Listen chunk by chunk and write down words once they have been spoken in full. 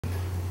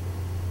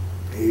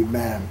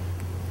amen,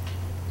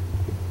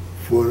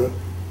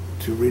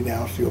 to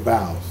renounce your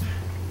vows.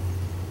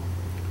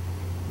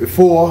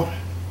 Before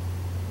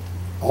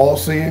all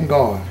seeing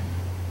God,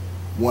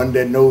 one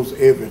that knows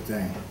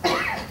everything,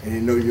 and He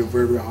knows your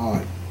very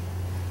heart.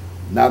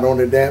 Not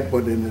only that,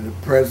 but in the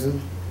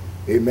presence,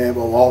 amen, of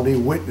all these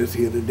witnesses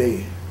here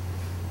today,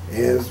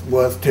 as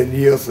was 10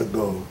 years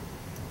ago.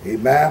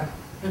 Amen?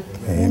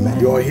 Amen.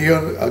 You're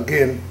here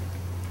again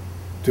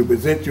to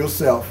present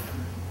yourself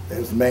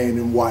as man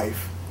and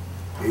wife.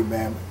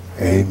 Amen.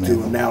 And amen.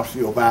 To announce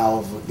your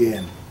vows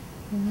again.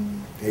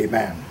 Amen.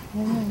 Amen.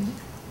 Amen.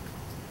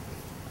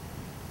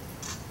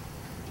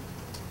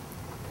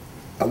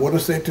 I want to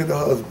say to the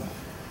husband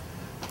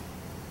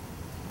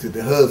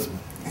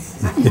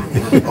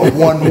of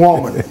one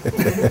woman,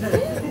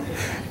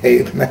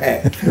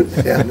 amen,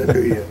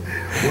 hallelujah,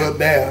 will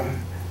their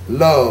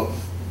love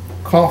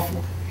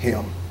comfort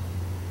him,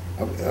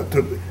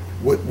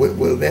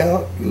 will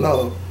their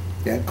love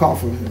and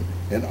comfort him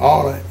and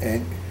honor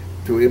and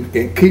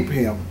keep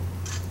him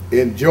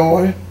in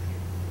joy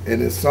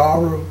and in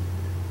sorrow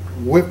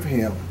with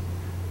him.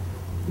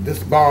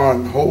 This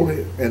bond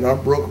holy and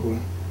unbreakable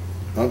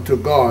unto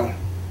God,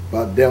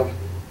 by death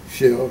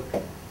shall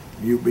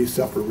you be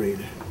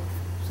separated.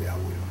 Say, I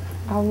will.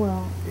 I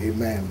will.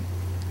 Amen.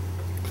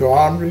 So,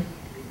 Andre?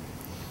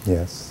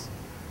 Yes.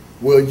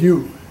 Will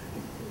you,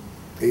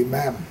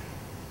 amen,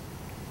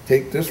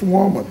 take this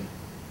woman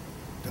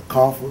to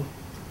comfort,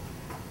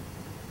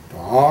 to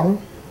honor,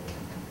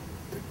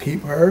 to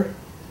keep her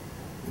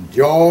in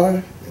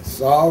joy and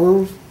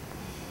sorrows,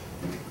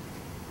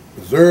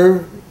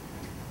 preserve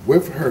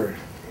with her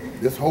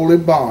this holy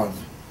bond,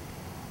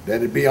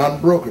 that it be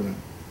unbroken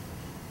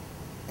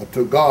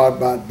until God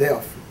by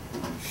death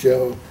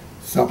shall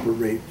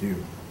separate you.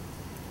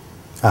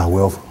 I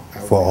will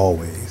for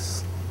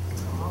always.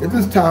 At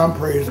this time,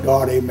 praise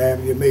God,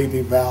 amen, you made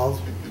these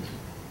vows,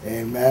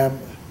 amen.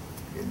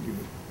 And you,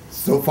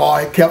 so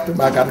far I kept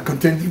them, I got to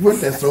continue with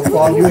that, so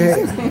far you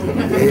have.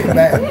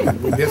 Amen.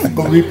 We're just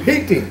going to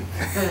repeating,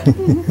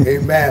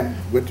 amen,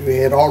 what you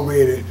had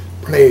already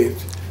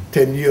pledged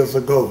 10 years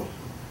ago.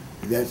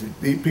 That's,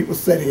 these people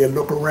sit here and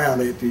look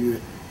around at you.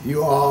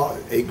 You are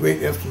a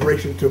great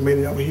inspiration to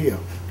many of them here,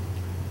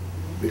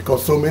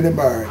 because so many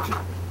marriages,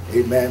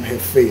 amen,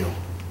 have failed.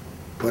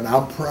 But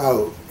I'm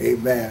proud,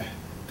 amen,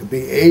 to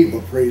be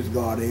able, praise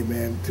God,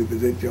 amen, to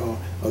visit y'all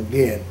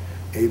again,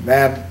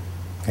 amen,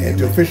 and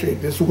to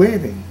officiate this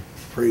wedding,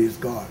 praise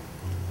God.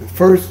 The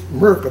first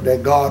miracle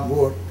that God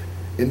wrought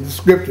in the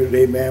scriptures,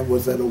 amen,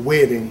 was at a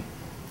wedding,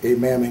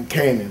 amen, in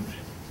Canaan,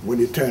 when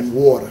He turned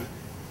water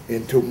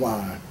into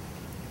wine,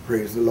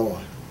 praise the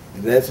Lord.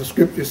 And as the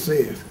scripture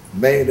says,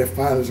 man that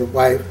finds a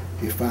wife,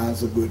 he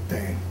finds a good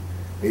thing.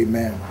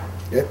 Amen.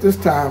 At this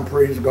time,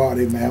 praise God,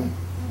 amen,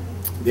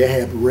 they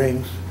have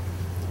rings.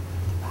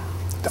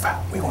 The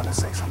vow. We want to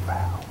say some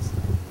vows.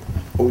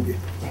 Oh, yeah.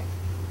 Yeah.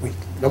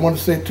 I want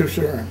to say to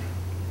Sharon,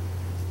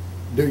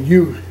 do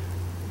you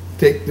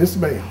take this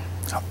man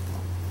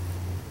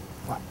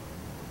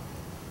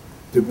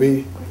to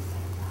be?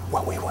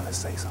 Well, we want to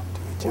say something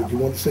to each other. Oh, you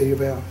want to say your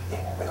vow?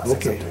 Yeah, we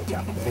want to say something to each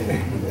other.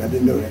 I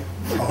didn't know that.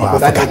 Oh, I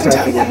forgot to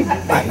tell you.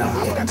 I know, I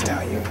forgot to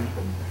tell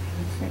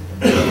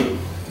you.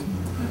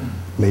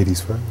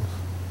 Ladies first.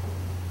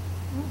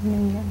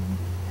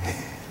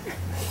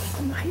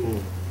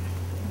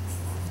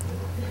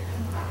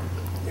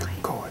 You're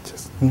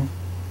gorgeous. Hmm?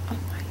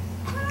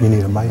 You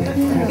need a mic?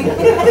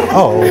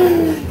 Oh,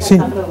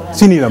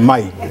 she need a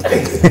mic.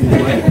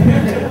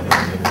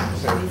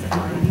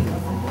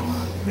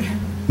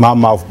 My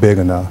mouth big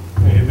enough.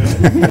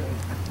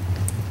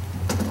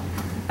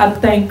 I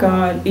thank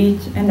God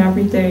each and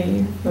every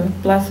day for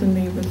blessing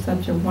me with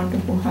such a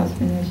wonderful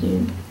husband as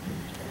you.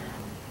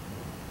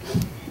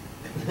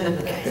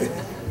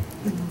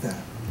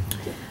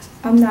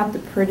 I'm not the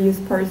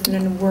prettiest person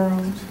in the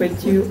world,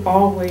 but you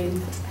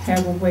always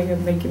have a way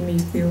of making me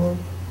feel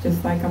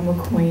just like I'm a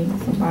queen,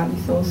 somebody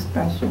so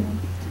special.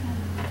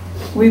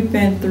 We've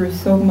been through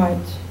so much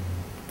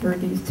through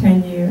these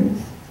 10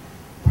 years,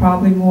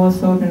 probably more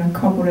so than a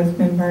couple that's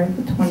been married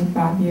for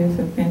 25 years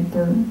have been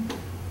through.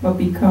 But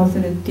because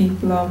of the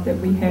deep love that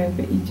we have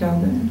for each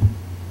other,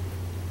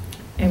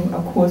 and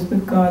of course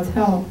with God's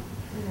help,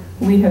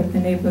 we have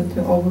been able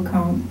to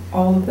overcome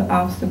all of the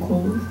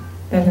obstacles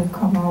that have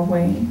come our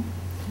way.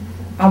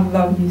 I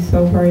love you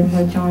so very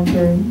much,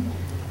 Andre,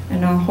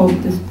 and I hope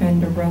to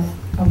spend the rest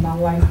of my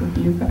life with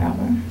you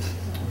forever.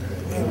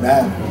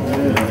 Amen.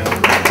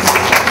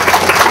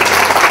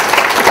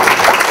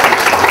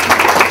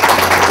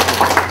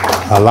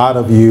 A lot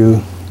of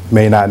you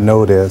may not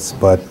know this,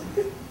 but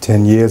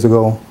 10 years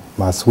ago,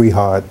 my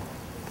sweetheart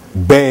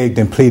begged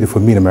and pleaded for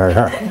me to marry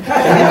her.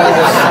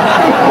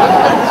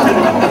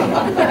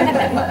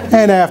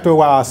 And after a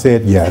while, I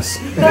said yes.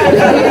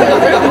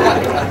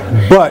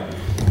 But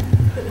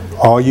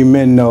all you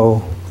men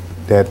know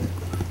that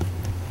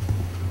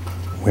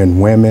when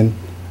women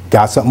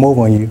got something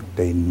over on you,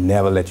 they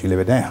never let you live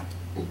it down.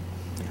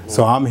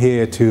 So I'm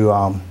here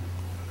to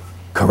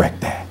correct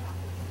that.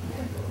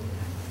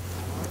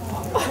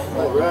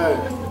 All right.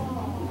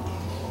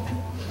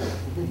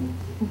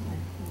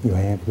 Your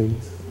hand,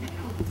 please.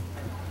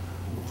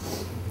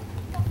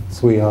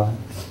 Sweetheart,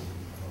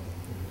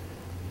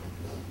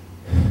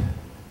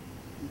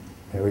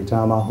 every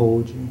time I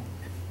hold you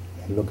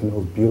and look in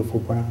those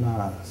beautiful brown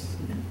eyes,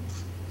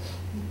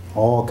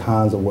 all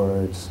kinds of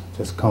words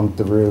just come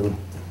through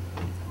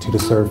to the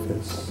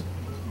surface.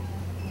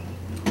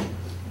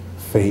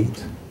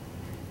 Fate.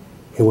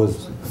 It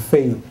was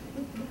fate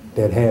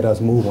that had us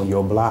move on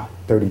your block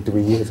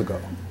 33 years ago.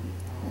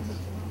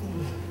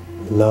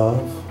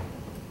 Love.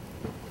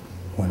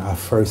 When I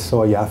first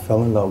saw you, I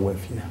fell in love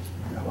with you.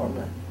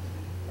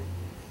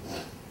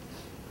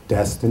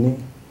 Destiny.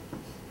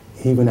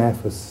 Even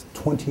after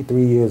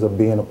 23 years of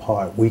being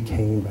apart, we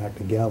came back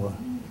together,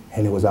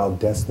 and it was our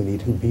destiny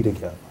to be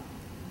together.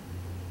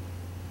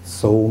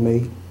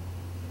 Soulmate.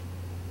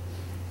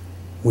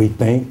 We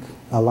think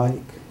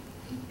alike.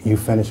 You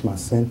finish my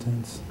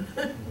sentence.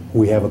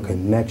 We have a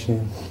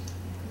connection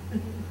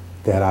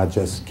that I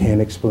just can't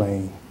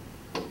explain.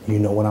 You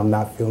know when I'm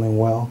not feeling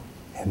well,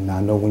 and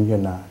I know when you're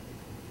not.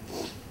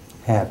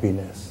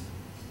 Happiness.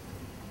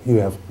 You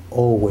have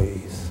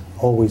always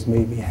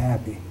made me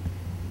happy.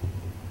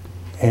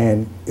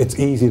 And it's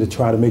easy to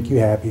try to make you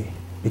happy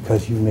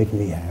because you make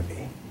me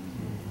happy.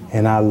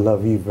 And I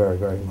love you very,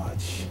 very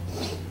much.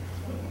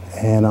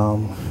 And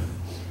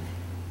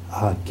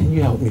can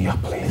you help me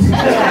up, please?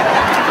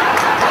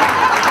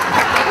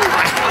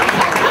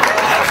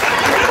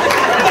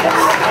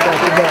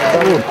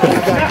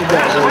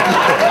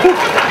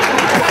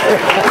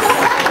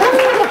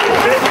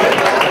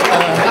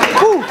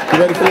 You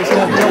ready for this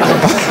now?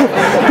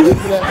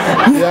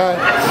 Yeah.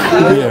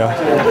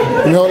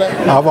 Yeah. You know that?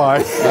 I'm all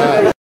right.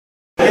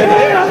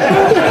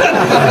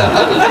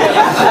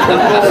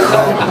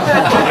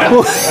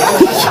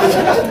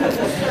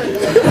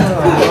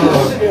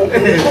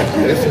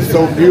 This is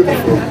so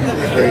beautiful.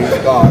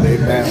 Praise God,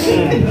 amen.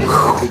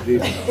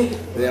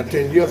 Now,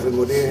 10 years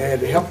ago, they had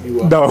to help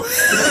you up. No.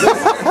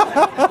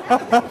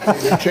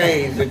 You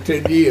changed in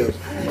 10 years.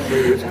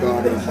 Praise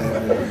God,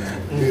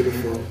 amen.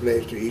 Beautiful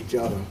place to each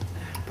other.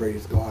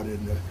 Praise God,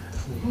 and the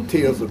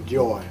tears of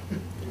joy.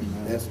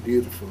 That's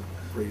beautiful.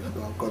 Praise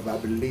God, because I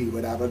believe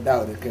without a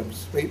doubt it comes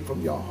straight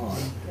from your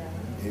heart.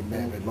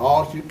 Amen. As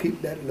long as you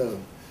keep that love,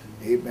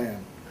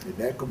 amen, and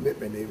that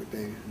commitment and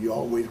everything, you're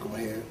always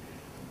going to have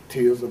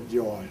tears of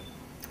joy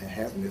and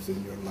happiness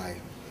in your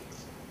life.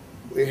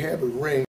 We have a ring.